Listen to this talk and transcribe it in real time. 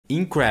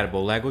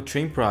incredible LEGO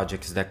train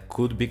projects that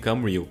could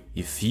become real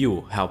if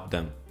you help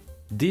them.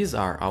 These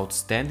are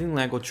outstanding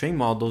LEGO train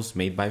models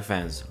made by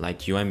fans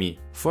like you and me.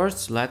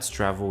 First, let's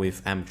travel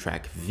with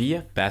Amtrak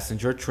via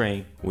passenger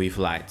train with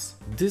lights.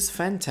 This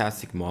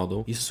fantastic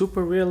model is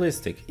super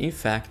realistic. In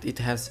fact, it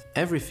has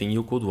everything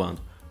you could want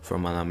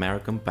from an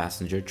American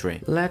passenger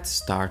train. Let's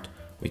start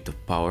with a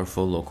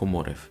powerful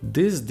locomotive.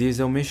 This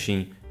diesel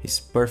machine is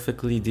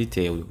perfectly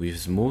detailed with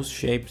smooth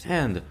shapes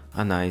and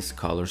a nice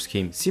color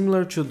scheme,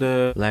 similar to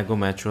the LEGO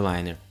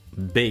Metroliner,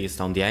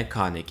 based on the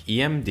iconic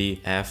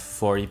EMD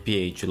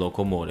F40PH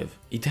locomotive.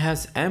 It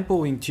has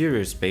ample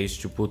interior space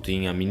to put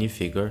in a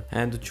minifigure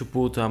and to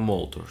put a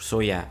motor, so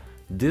yeah,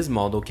 this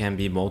model can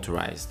be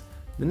motorized.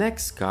 The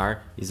next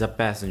car is a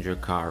passenger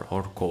car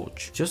or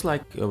coach. Just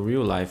like a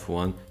real-life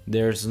one,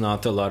 there's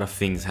not a lot of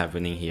things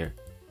happening here.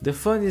 The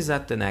fun is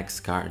at the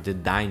next car, the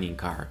dining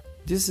car.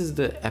 This is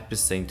the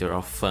epicenter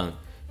of fun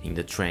in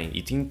the train.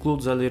 It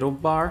includes a little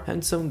bar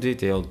and some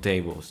detailed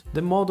tables.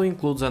 The model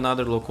includes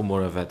another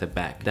locomotive at the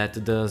back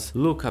that does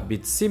look a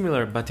bit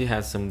similar, but it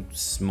has some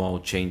small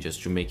changes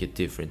to make it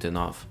different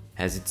enough,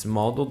 as it's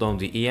modeled on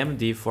the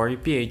EMD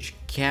 40PH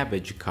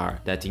cabbage car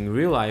that in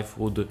real life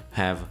would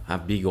have a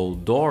big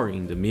old door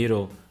in the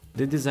middle.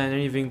 The designer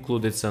even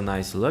included some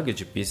nice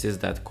luggage pieces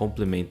that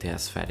complement the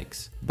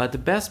aesthetics. But the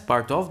best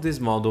part of this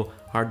model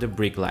are the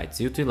brake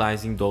lights,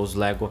 utilizing those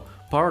LEGO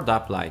powered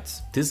up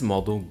lights. This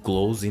model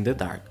glows in the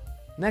dark.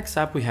 Next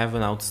up we have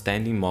an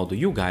outstanding model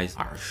you guys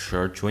are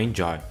sure to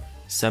enjoy,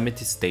 Summit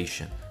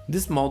Station.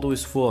 This model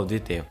is full of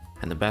detail,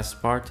 and the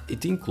best part,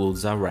 it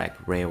includes a rack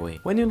railway.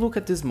 When you look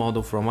at this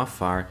model from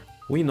afar,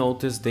 we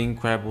notice the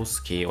incredible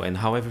scale and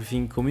how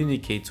everything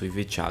communicates with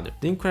each other.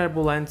 The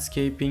incredible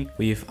landscaping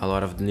with a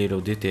lot of little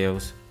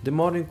details. The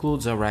model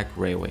includes a rack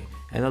railway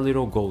and a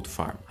little goat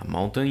farm, a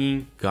mountain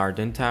inn,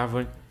 garden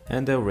tavern,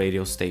 and a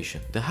radio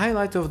station. The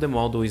highlight of the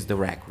model is the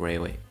rack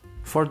railway.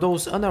 For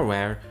those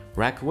unaware,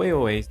 rack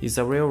railway is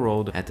a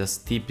railroad at a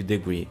steep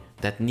degree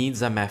that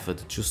needs a method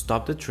to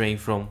stop the train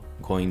from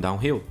going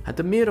downhill. At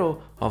the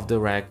middle of the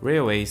rack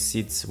railway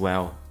sits,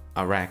 well,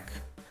 a rack.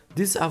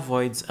 This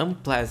avoids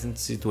unpleasant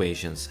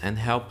situations and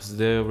helps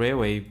the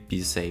railway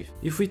be safe.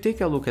 If we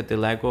take a look at the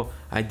LEGO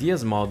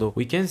Ideas model,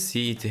 we can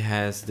see it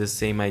has the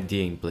same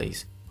idea in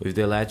place. With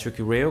the electric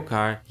rail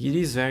car, it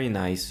is very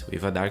nice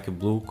with a dark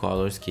blue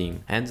color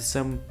scheme and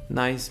some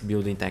nice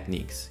building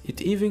techniques.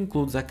 It even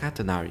includes a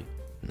catenary.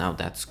 Now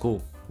that's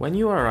cool. When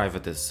you arrive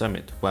at the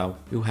summit, well,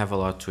 you have a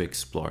lot to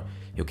explore.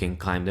 You can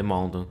climb the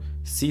mountain,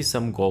 see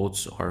some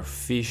goats or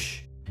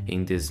fish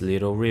in this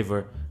little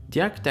river.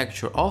 The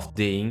architecture of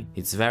the inn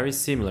is very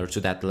similar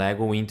to that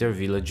LEGO Winter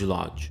Village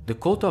Lodge. The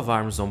coat of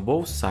arms on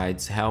both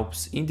sides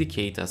helps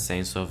indicate a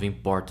sense of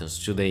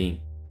importance to the inn.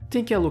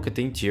 Taking a look at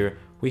the interior,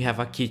 we have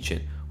a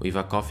kitchen with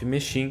a coffee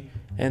machine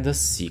and a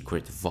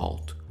secret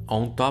vault.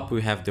 On top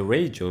we have the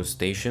radio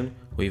station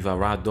with a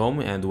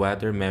radome and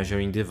weather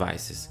measuring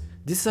devices.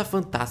 This is a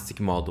fantastic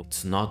model.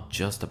 It's not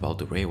just about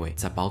the railway,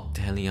 it's about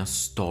telling a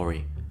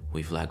story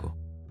with LEGO.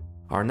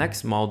 Our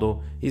next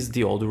model is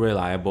the old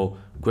reliable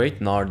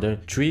Great Northern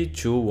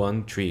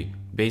 3213,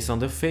 based on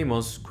the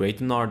famous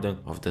Great Northern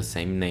of the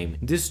same name.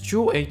 This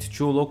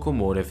 282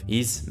 locomotive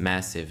is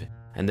massive,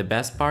 and the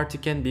best part,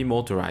 it can be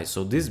motorized,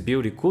 so this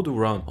beauty could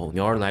run on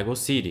your LEGO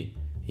city,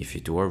 if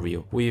it were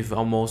real, with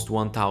almost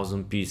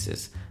 1000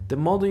 pieces. The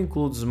model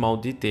includes small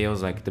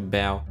details like the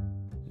bell.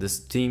 The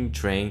steam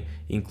train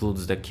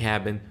includes the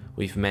cabin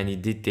with many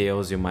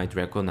details you might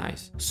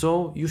recognize.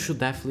 So you should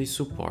definitely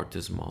support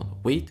this model.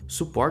 Wait,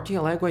 supporting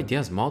a LEGO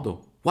Ideas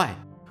model? Why?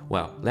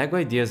 Well, LEGO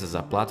Ideas is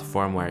a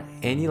platform where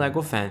any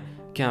LEGO fan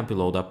can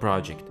upload a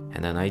project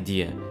and an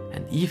idea,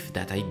 and if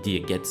that idea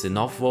gets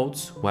enough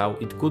votes, well,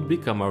 it could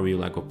become a real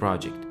LEGO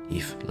project,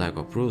 if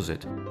LEGO approves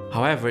it.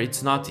 However,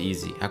 it's not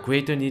easy. A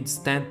creator needs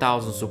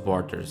 10,000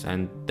 supporters,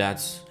 and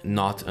that's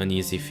not an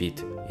easy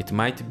feat. It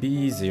might be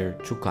easier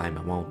to climb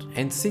a mountain.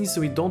 And since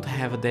we don't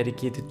have a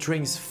dedicated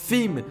trains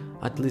theme,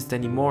 at least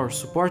anymore,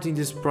 supporting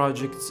these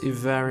projects is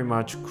very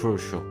much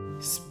crucial.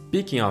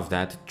 Speaking of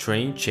that,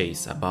 train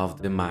chase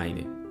above the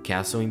mine.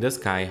 Castle in the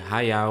Sky,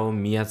 Hayao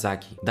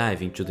Miyazaki,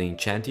 dive into the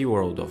enchanting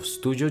world of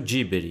Studio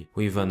Ghibli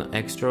with an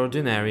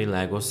extraordinary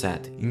LEGO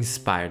set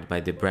inspired by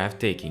the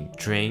breathtaking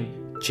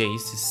train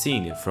chase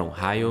scene from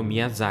Hayao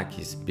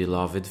Miyazaki's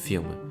beloved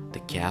film, The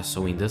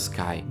Castle in the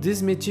Sky.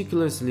 This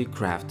meticulously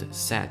crafted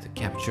set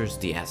captures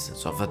the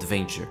essence of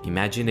adventure,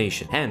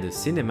 imagination, and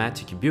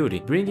cinematic beauty,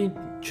 bringing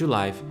to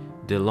life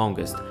the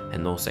longest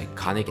and most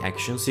iconic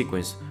action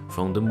sequence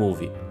from the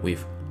movie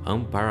with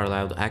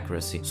unparalleled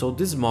accuracy. So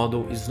this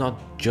model is not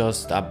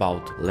just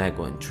about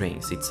LEGO and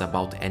trains, it's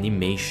about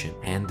animation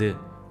and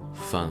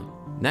fun.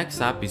 Next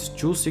up is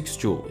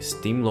 262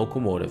 steam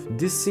locomotive.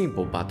 This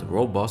simple but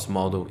robust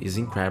model is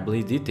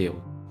incredibly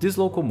detailed. This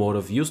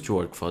locomotive used to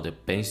work for the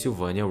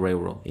Pennsylvania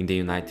Railroad in the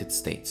United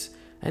States,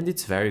 and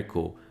it's very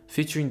cool,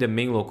 featuring the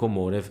main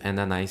locomotive and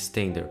a nice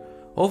tender.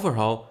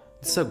 Overall,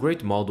 it's a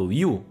great model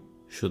you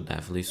should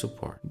definitely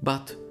support.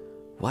 But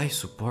why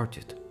support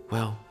it?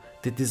 Well,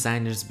 The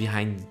designers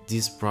behind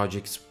these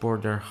projects pour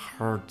their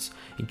hearts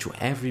into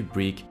every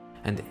brick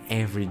and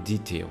every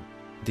detail.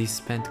 They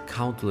spent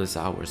countless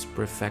hours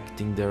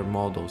perfecting their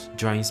models,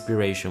 drawing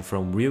inspiration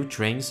from real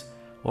trains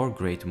or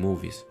great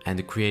movies,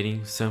 and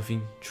creating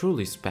something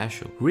truly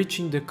special.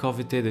 Reaching the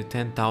coveted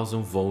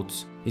 10,000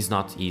 volts is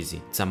not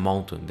easy. It's a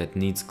mountain that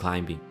needs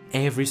climbing.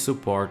 Every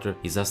supporter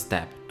is a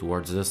step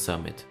towards the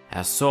summit.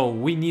 And so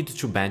we need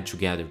to band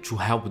together to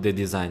help the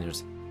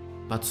designers.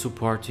 But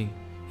supporting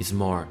is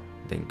more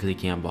than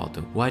clicking a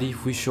button. What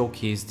if we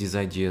showcase these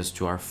ideas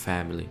to our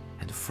family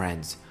and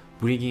friends,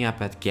 bringing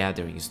up at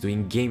gatherings,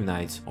 doing game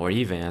nights, or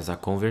even as a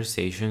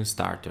conversation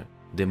starter?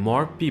 The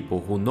more people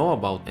who know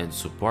about and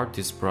support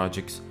these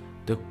projects,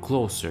 the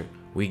closer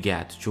we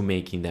get to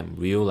making them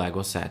real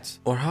LEGO sets.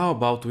 Or how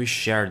about we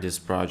share these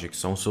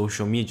projects on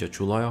social media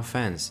to loyal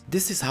fans?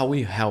 This is how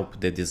we help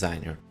the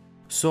designer.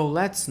 So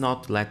let's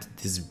not let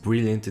these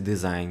brilliant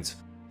designs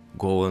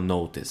go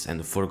unnoticed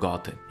and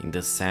forgotten in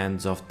the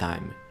sands of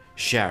time.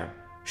 Share,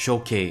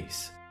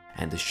 showcase,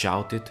 and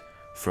shout it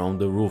from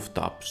the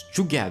rooftops.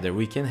 Together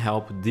we can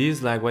help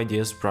these LEGO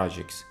Ideas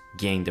projects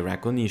gain the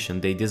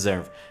recognition they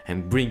deserve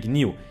and bring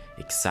new,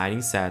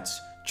 exciting sets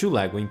to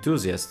LEGO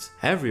enthusiasts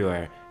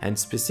everywhere, and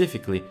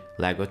specifically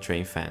LEGO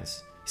train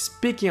fans.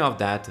 Speaking of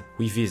that,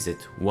 we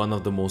visit one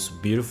of the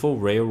most beautiful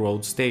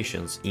railroad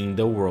stations in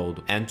the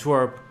world,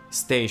 Antwerp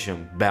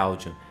Station,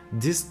 Belgium.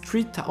 This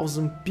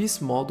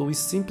 3,000-piece model is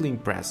simply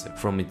impressive,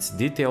 from its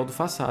detailed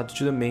facade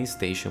to the main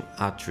station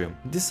atrium.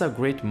 This is a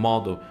great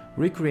model,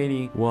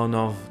 recreating one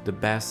of the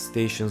best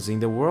stations in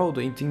the world.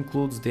 It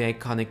includes the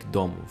iconic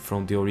dome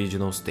from the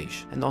original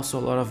station, and also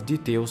a lot of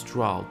details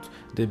throughout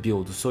the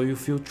build, so you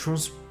feel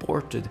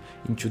transported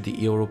into the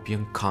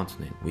European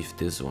continent with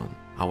this one.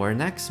 Our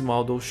next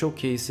model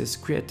showcases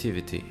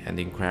creativity and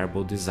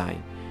incredible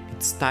design.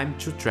 It's time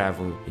to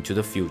travel into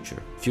the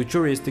future.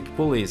 Futuristic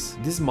Police.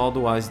 This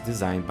model was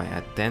designed by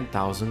a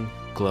 10,000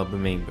 club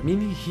member,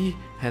 meaning he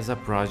has a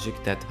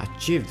project that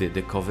achieved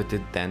the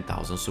coveted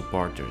 10,000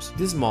 supporters.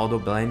 This model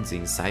blends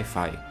in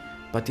sci-fi,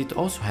 but it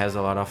also has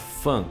a lot of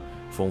fun,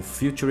 from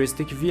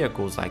futuristic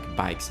vehicles like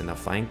bikes and a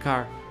flying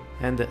car,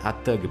 and a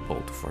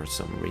tugboat for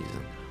some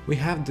reason. We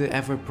have the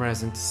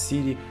ever-present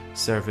city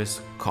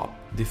service cop,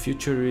 the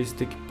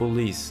futuristic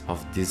police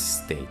of this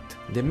state.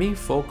 The main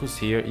focus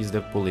here is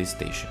the police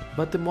station,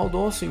 but the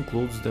model also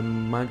includes the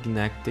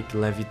magnetic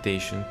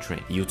levitation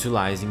train,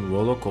 utilizing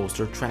roller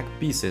coaster track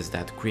pieces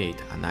that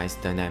create a nice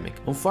dynamic.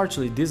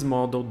 Unfortunately, this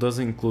model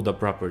doesn't include a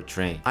proper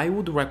train. I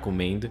would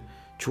recommend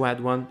to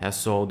add one, as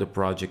so the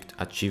project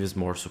achieves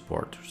more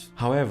supporters.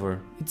 However,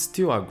 it's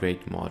still a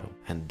great model.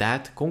 And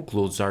that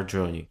concludes our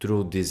journey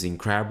through these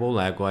incredible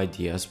LEGO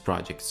Ideas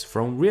projects,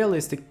 from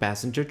realistic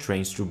passenger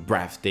trains to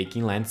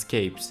breathtaking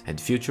landscapes and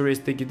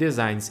futuristic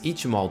designs.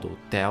 Each model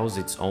tells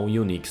its own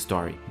unique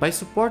story. By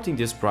supporting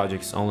these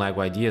projects on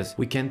LEGO Ideas,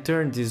 we can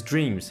turn these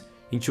dreams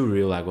into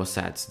real LEGO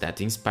sets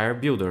that inspire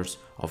builders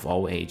of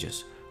all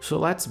ages. So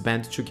let's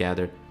band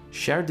together,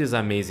 share these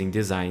amazing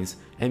designs,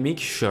 and make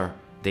sure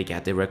they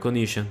get the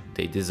recognition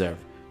they deserve.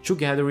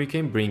 Together we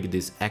can bring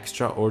these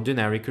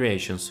extraordinary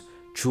creations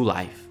to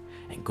life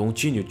and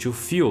continue to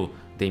fuel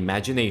the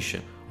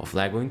imagination of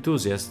LEGO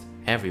enthusiasts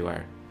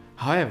everywhere.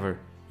 However,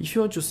 if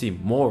you want to see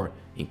more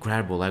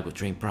incredible LEGO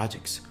train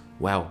projects,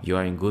 well, you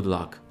are in good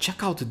luck.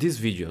 Check out these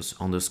videos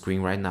on the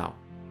screen right now.